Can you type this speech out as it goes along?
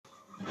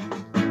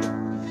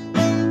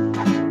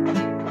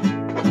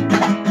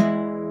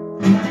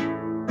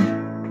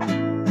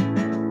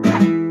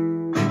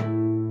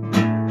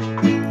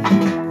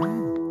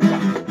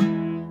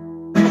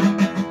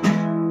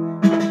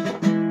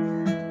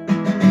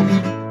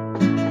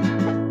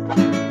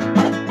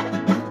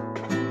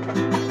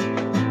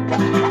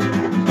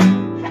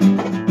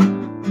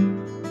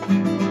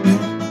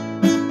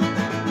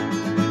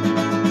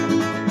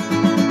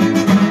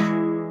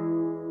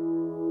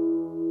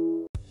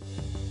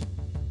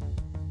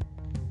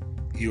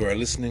You are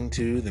listening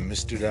to the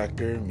Mr.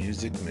 Doctor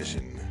Music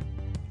Mission.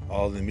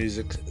 All the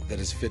music that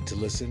is fit to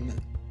listen,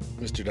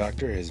 Mr.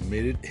 Doctor has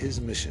made it his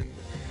mission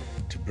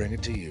to bring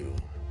it to you.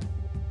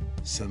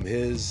 Some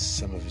his,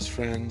 some of his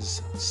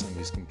friends, some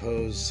he's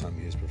composed, some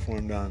he has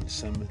performed on,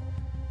 some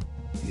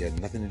he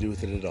had nothing to do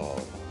with it at all.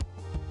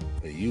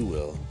 But you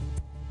will.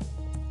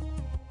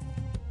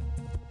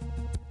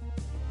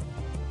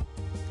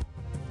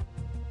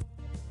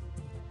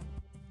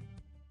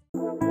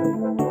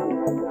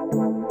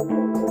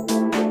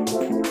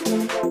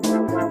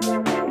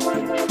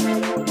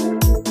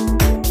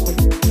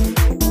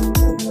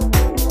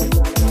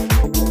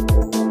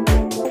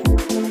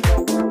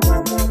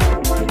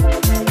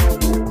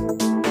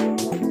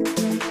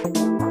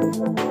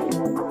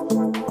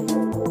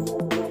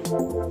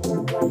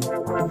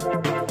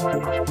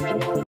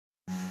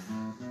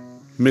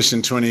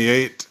 Mission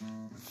 28,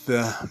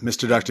 the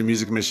Mr. Doctor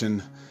Music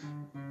Mission.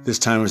 This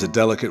time was a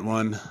delicate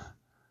one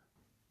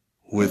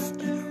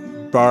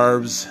with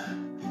barbs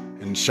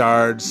and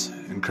shards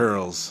and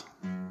curls.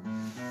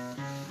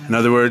 In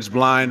other words,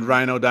 blind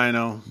Rhino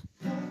Dyno,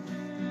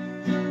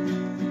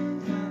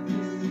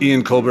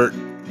 Ian Colbert,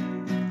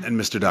 and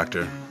Mr.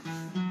 Doctor.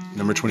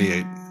 Number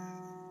 28.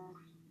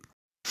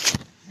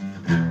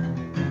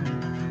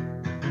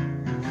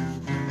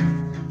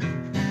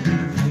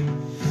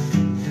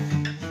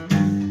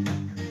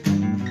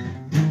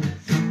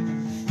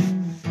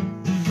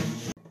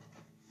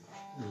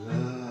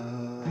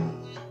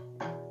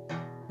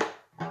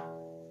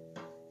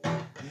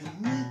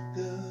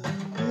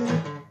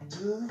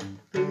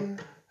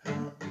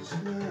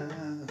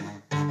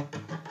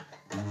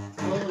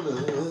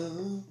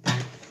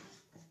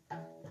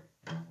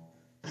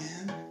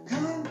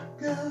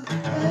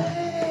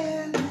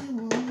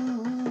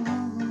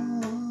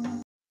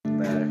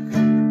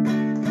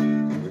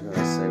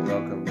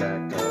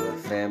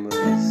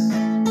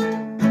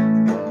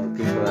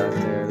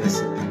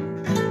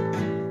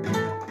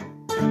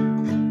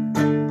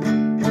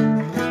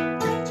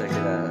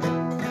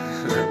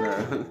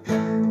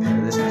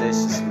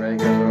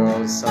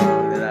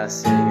 Song that I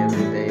sing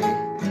every day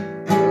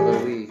of the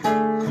week.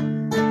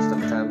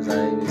 Sometimes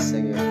I even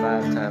sing it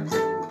 5 times a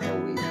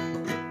week.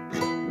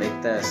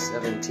 Make that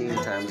 17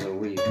 times a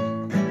week.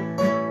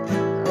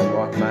 I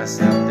walk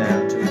myself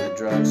down to the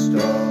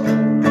drugstore.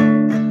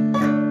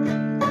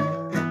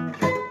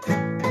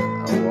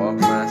 I walk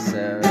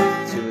myself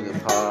to the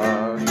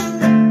park.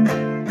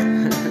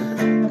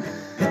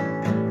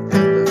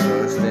 The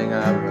first thing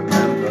I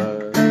remember,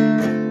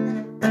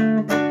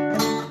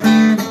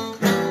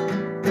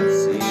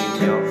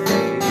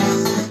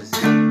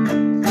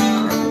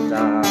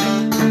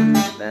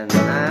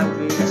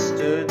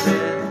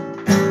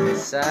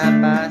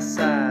 side by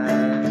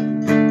side,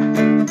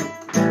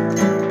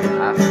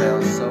 I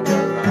felt so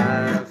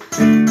alive.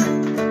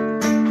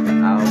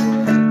 I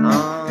was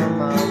on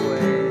my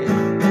way.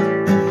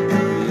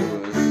 We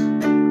was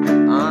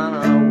on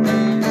our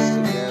ways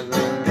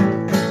together.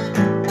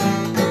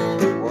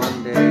 One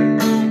day,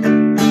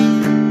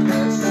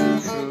 that's the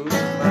truth,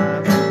 my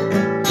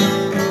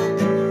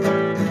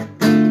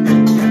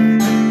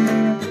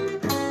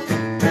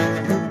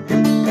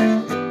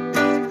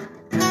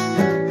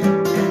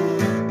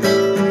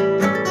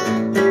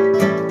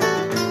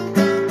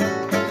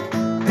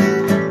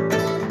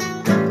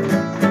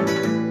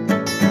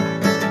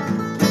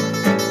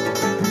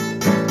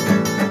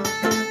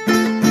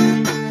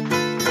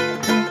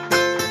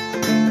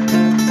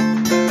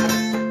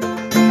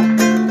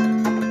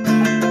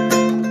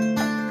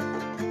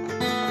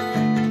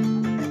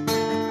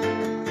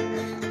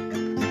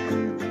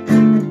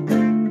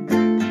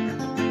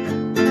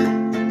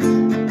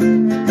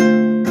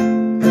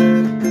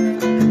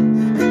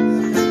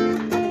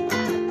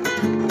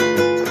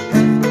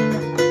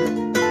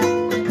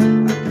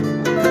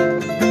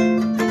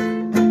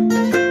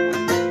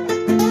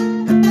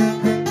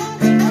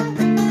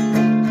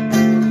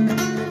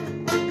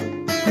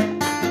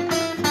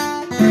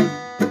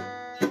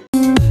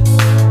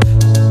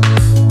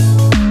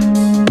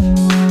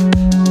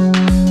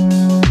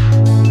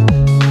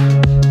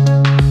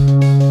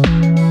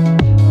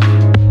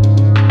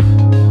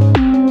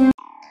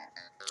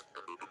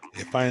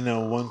If I know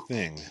one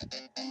thing,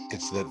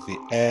 it's that the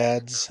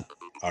ads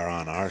are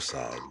on our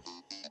side.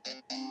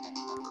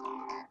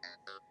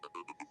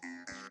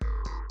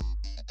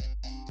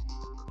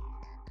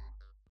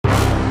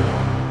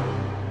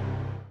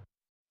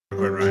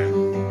 Record, Ryan.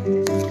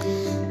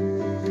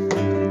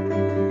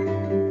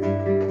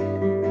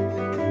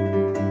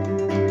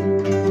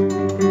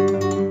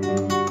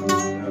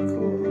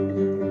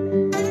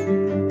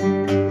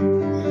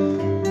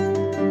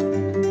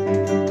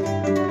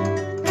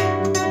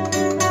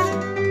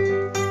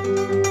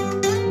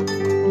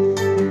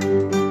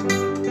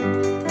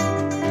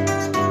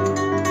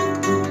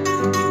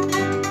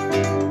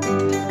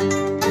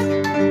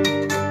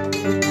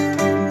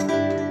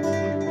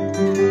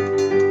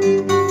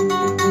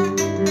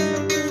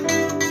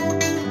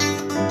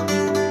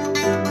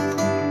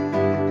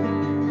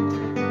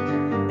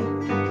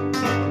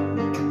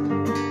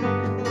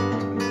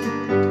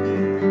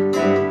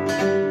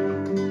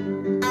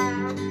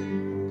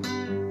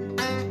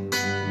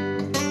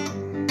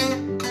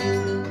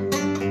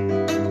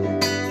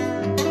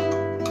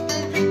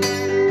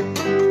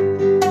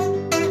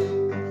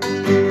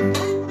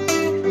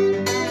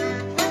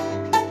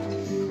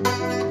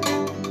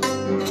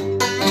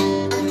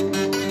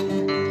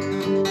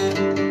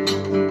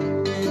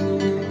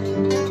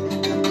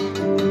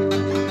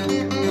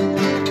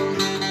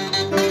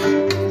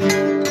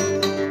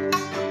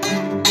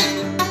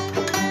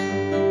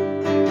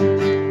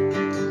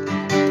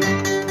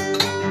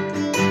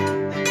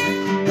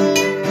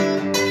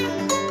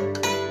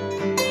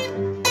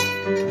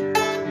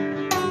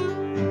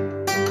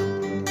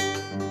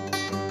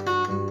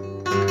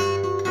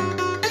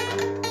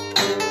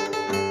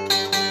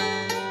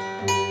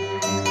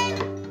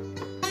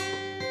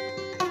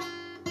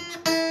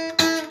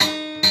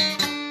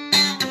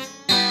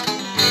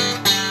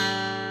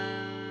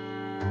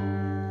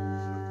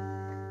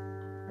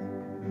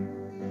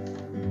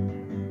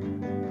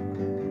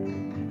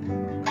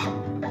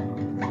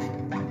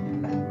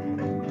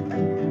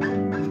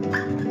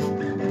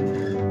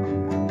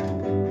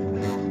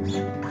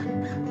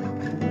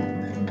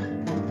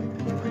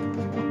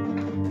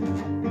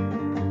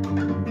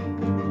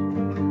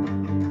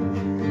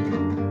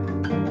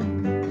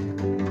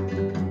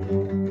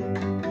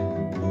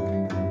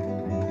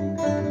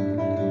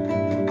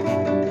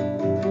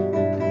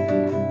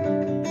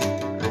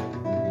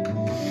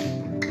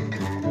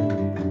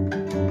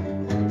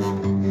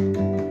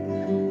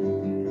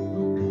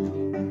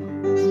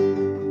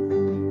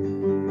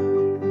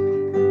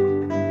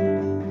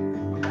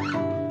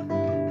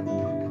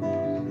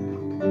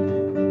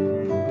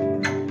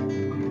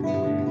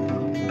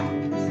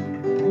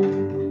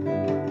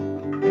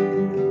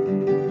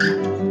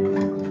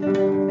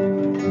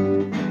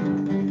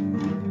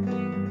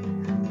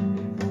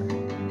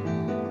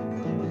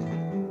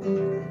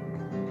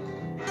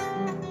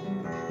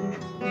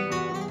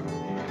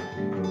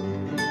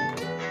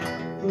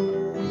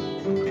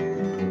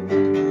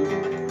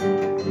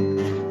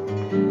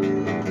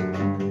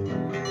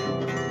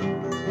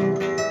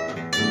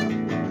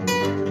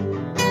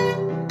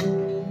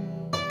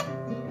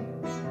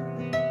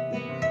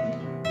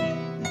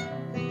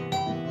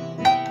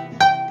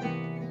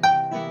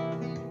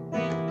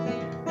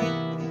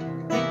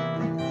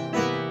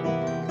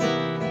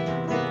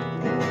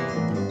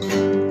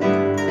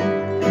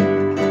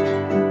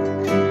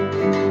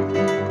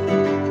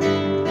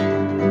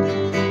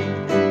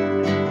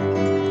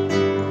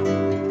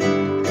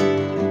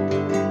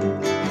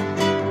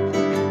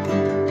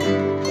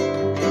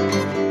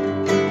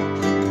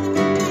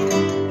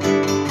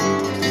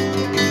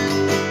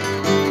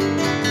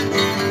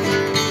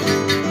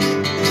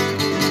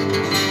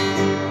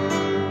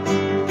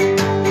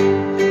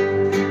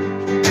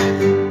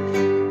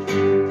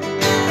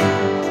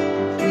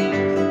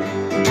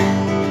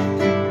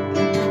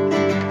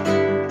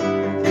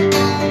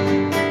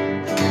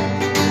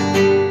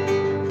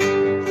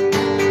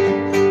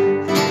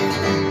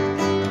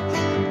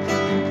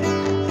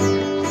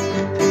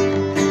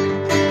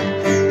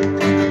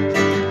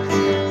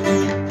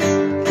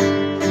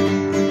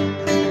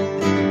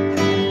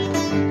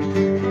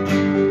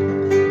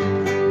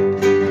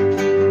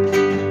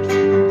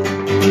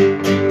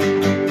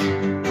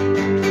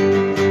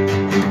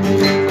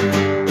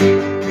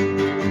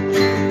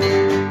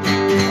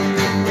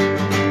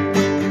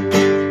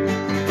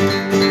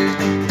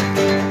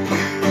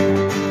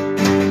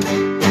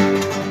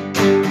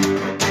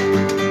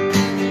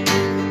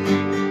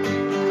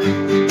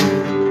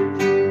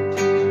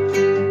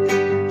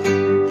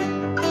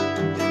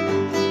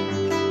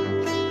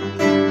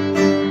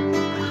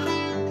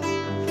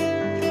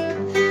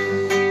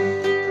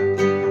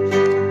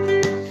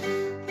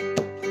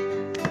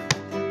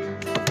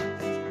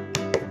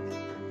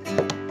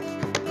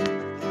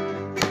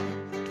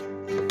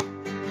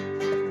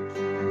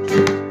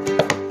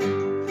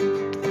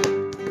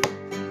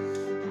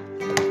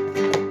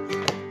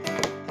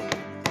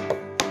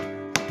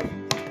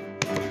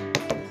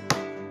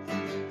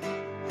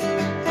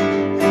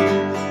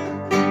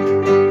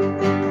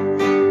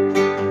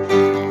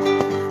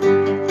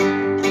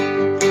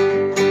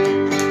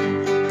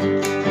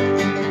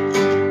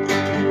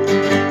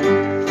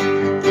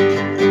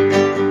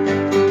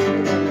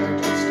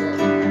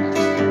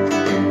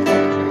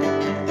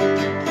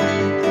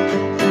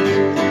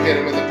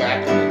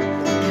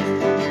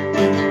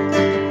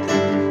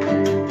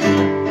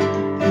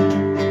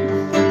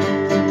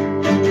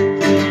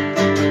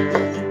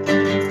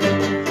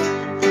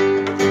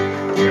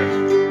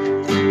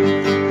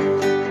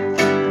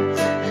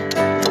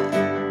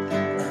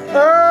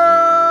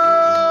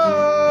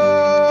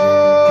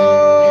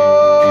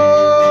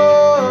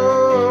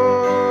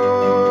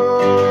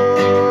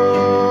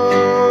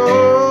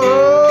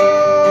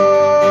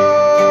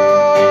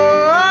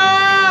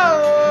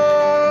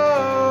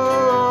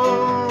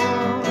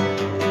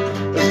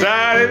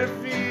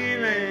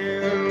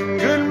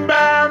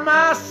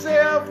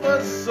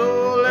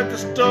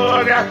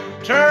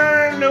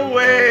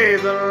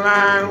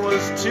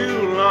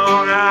 too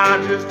long,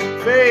 I just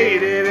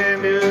faded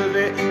into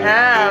the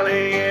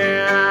alley.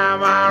 Yeah,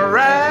 my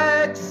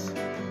rags,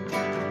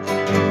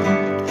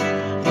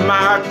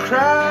 my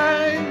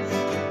crimes,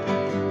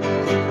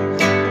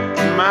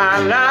 my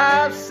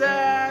life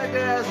sad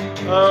as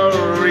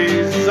a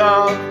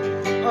result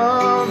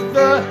of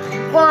the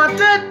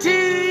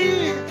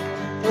quantity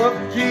of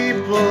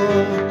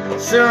people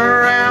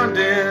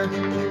surrounding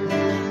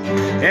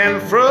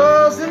and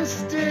frozen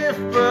stiff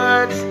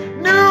butts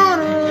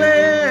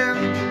noodling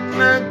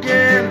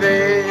again.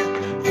 They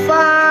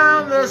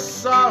found the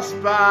soft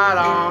spot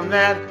on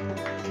that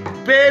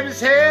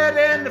baby's head,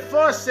 and the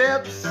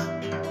forceps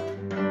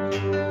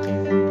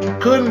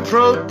couldn't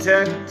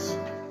protect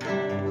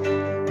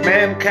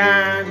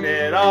mankind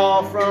at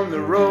all from the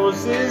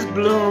rose's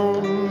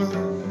bloom.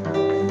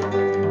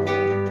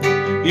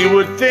 You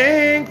would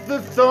think the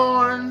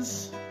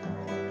thorns,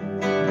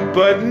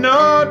 but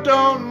no,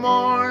 don't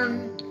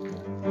mourn.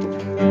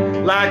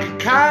 Like a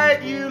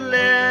kite, you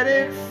let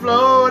it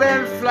float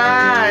and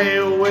fly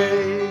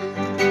away.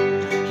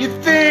 You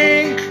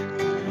think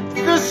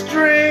the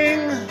string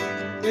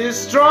is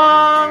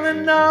strong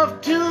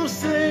enough to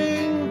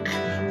sink,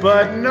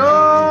 but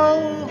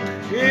no,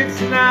 it's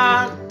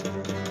not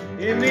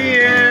in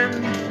the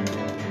end.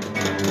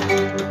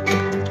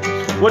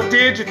 What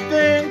did you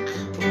think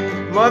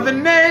Mother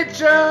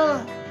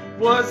Nature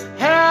was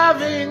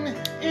having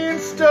in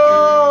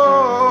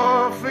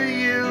store for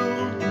you?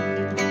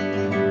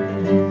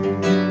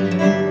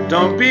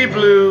 Don't be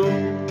blue.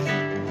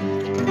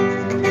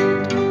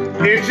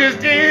 It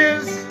just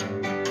is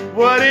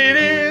what it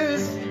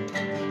is,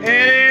 and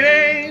it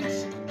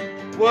ain't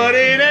what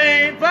it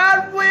ain't.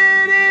 But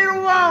when it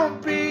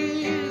won't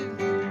be,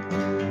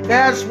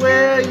 that's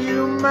where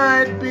you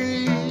might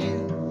be.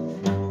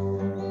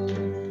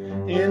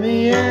 In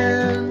the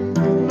end,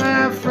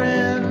 my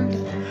friend,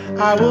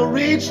 I will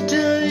reach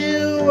to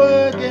you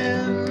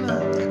again.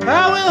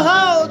 I will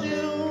hold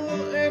you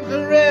and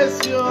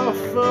caress your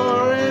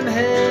foreign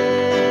hand.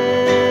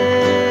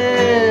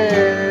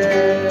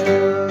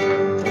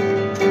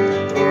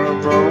 For a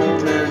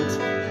moment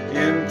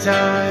in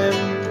time,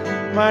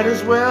 might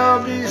as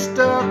well be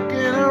stuck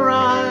in a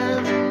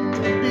rhyme,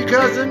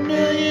 because a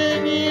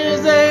million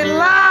years ain't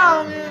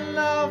long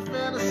enough,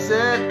 and a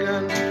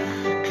second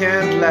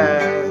can't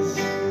last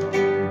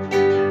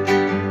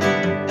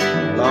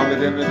longer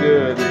than the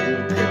good that you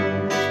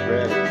can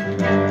spread it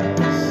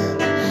fast.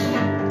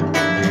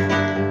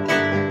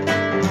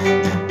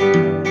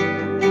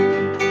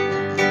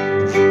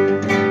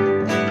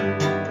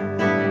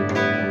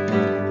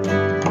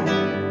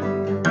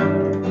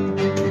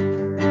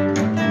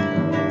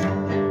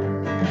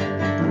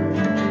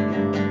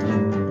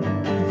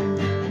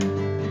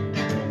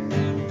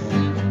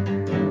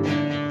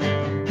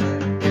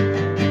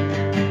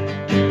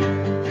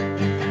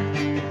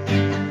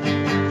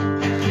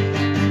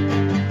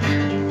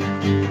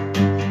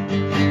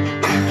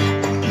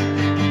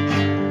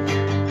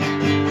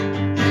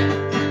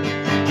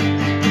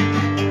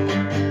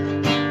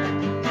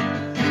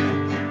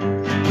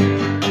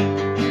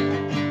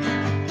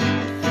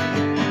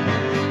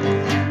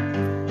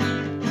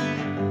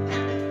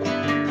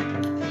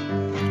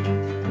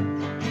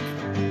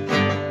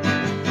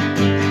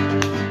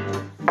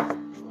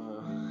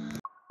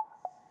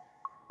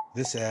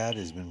 This ad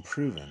has been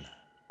proven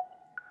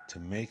to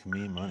make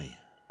me money.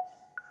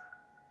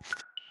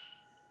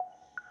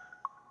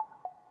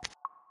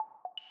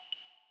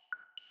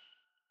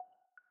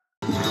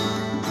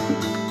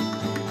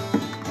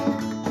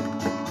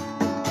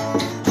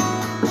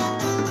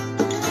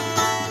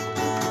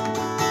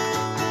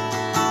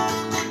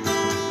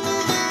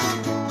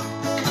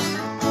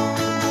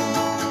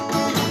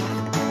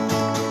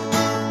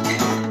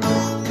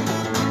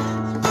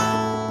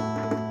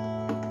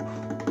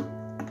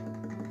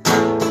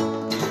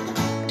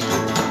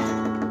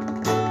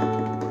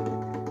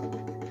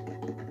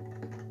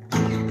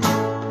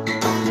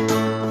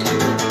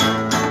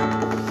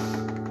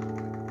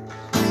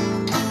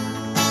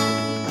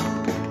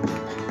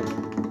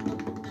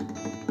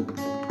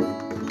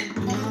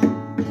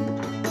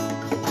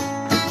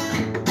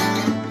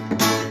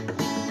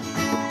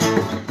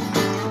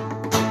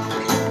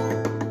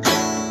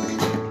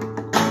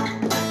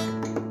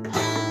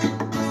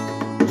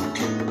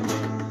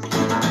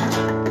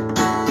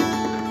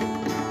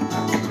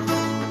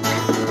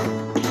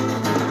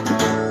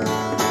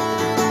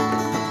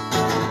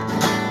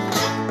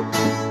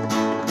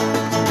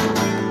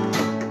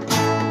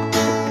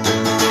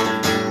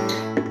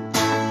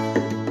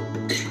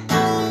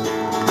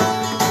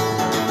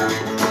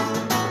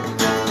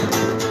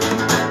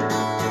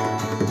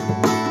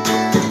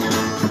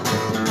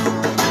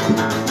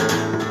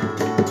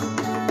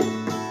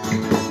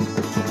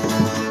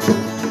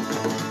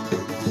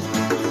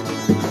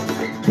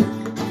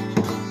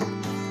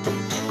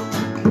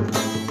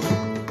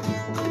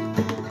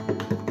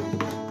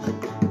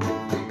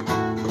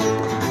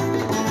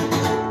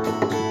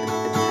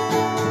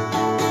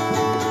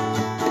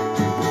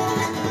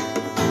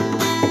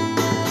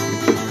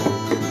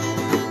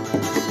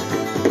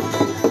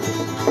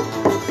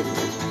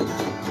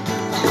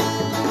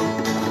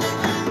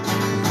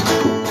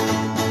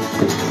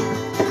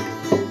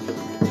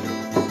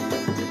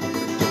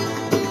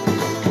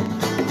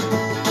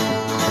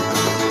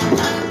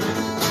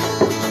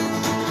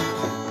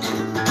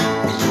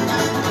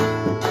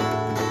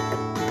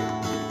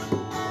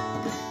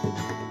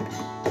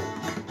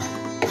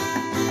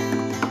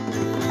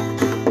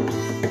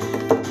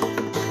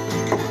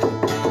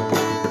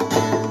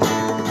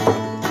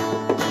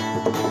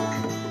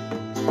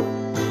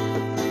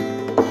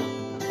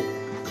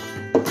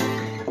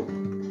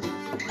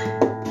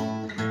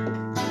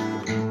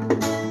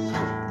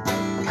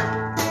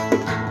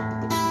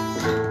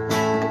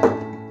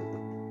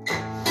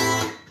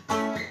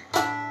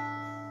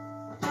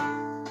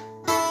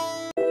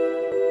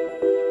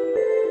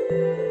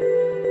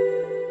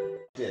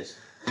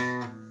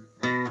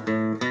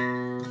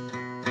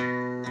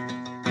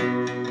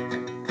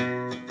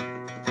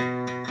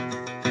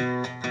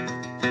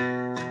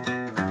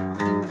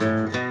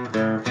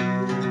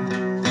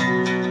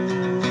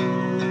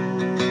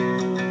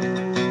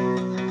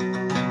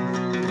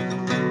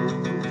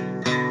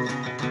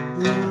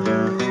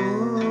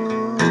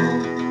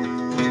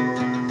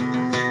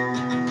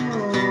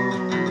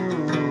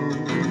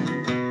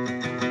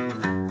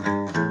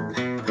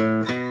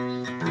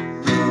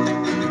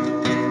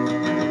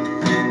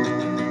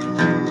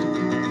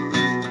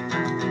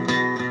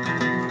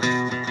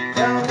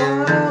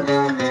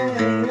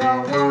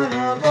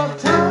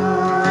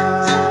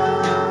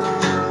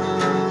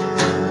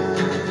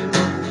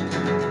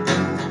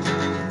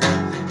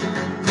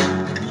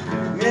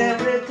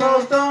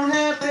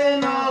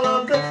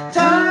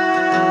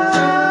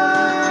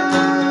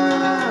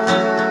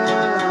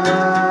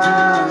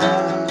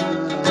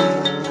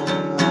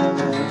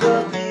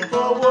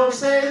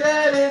 say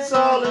that it's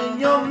all in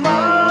your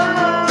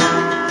mind.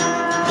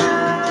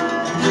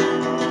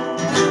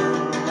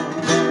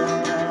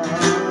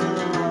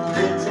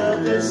 It's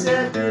a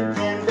deceptive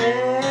ending.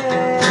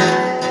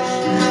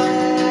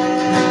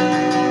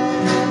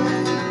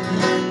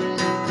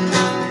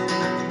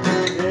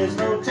 There's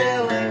no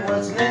telling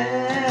what's next.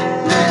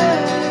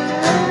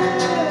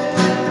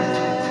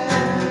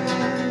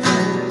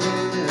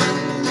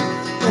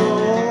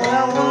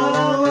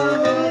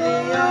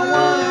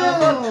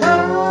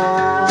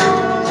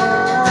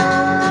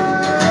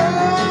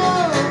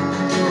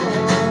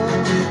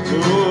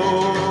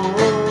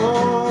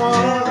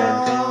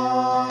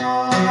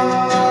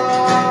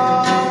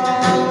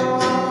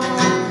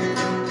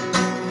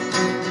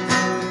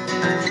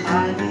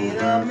 I need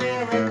a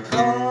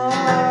miracle.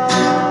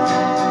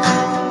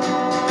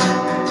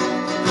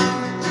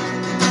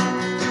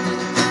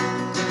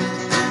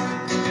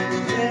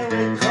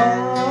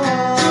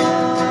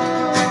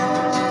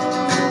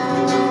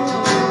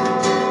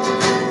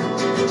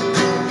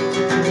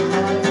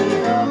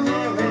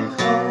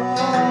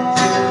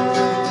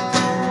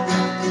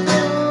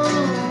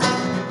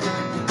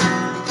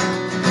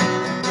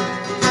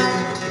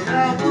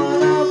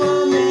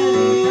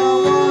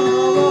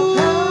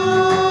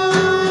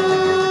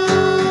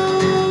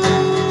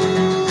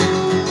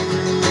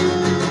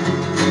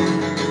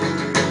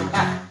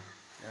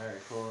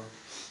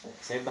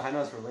 Save the high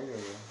notes for later, though.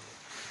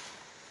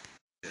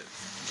 And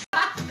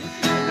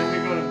then we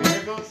go to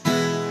miracles,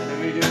 and then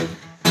we do.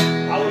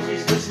 I was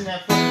just listening to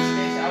that fucking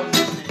station. I was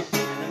listening,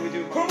 and then we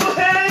do. Purple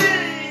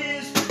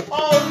haze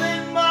all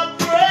in my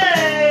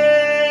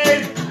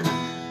brain.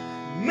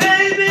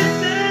 Maybe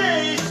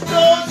things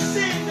don't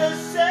seem the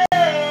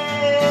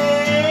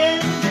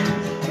same.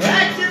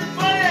 Acting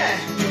funny,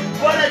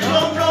 but I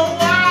don't know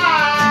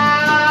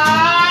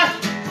why.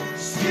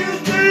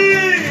 Excuse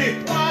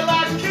me while I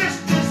kiss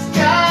the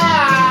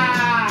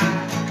sky.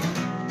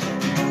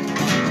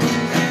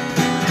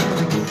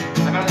 I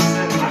got a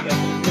set. I got the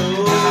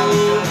blue. I got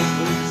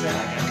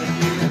the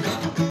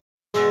blue.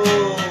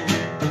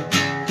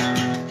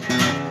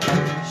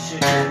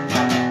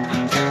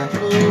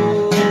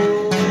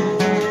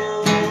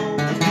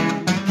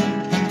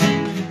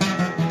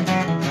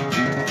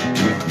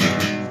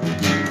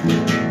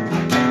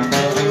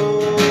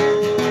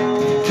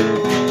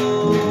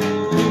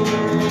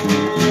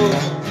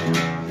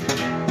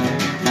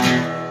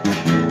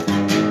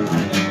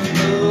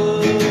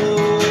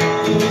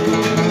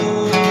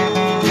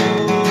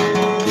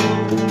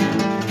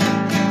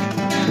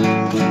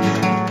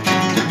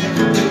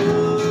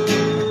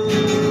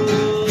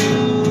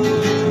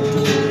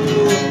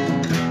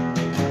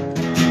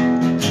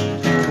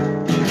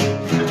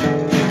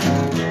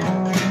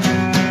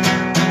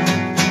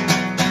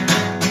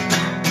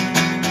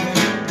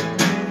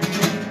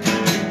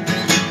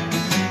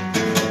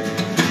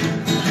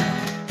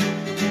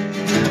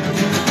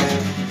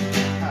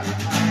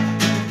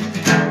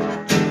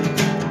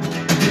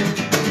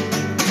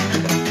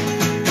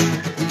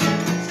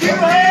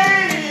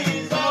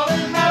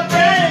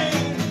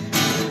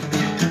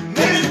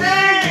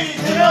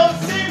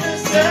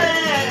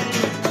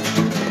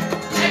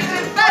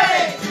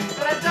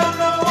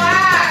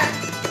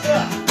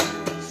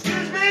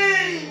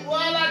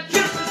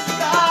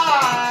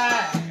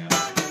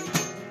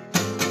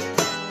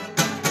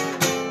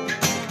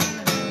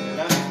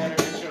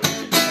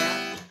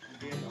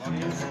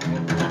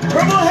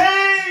 Purple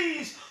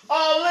haze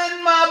all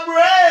in my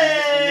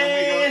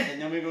brain.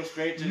 And then we go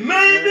straight to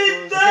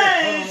Maybe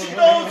things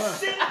don't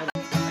seem.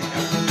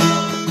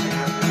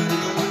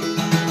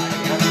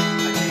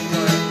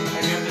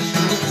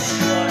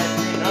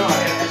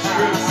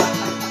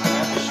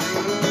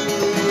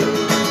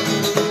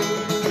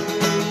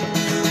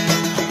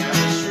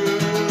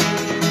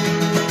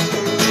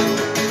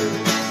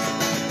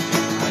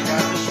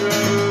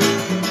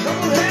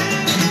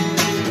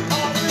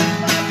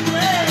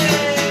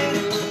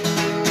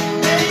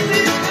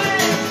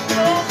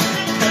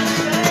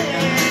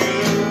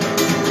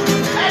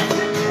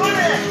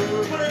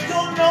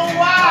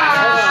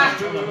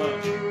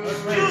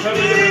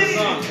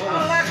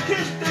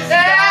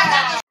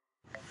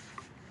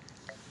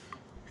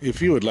 If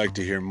you would like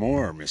to hear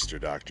more Mr.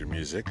 Doctor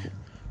music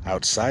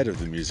outside of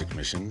the music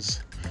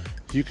missions,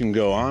 you can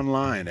go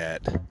online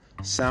at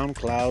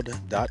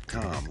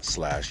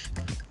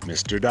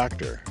soundcloud.com/Mr.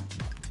 Doctor.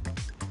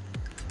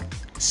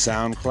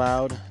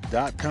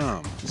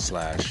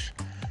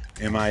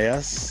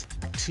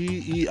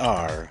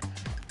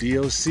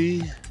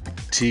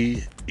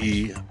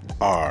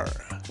 soundcloud.com/MISTERDOCTER.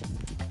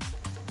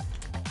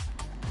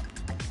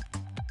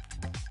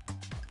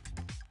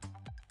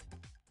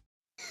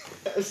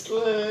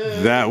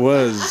 That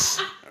was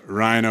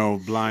Rhino,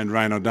 Blind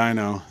Rhino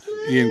Dyno,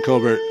 Ian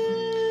Colbert,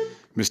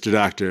 Mr.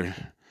 Doctor.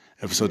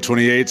 Episode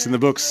 28's in the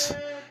books.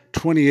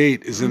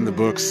 28 is in the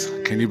books.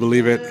 Can you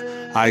believe it?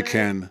 I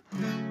can.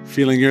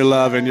 Feeling your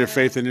love and your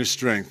faith and your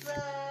strength.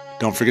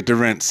 Don't forget to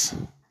rinse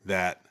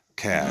that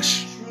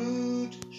cash.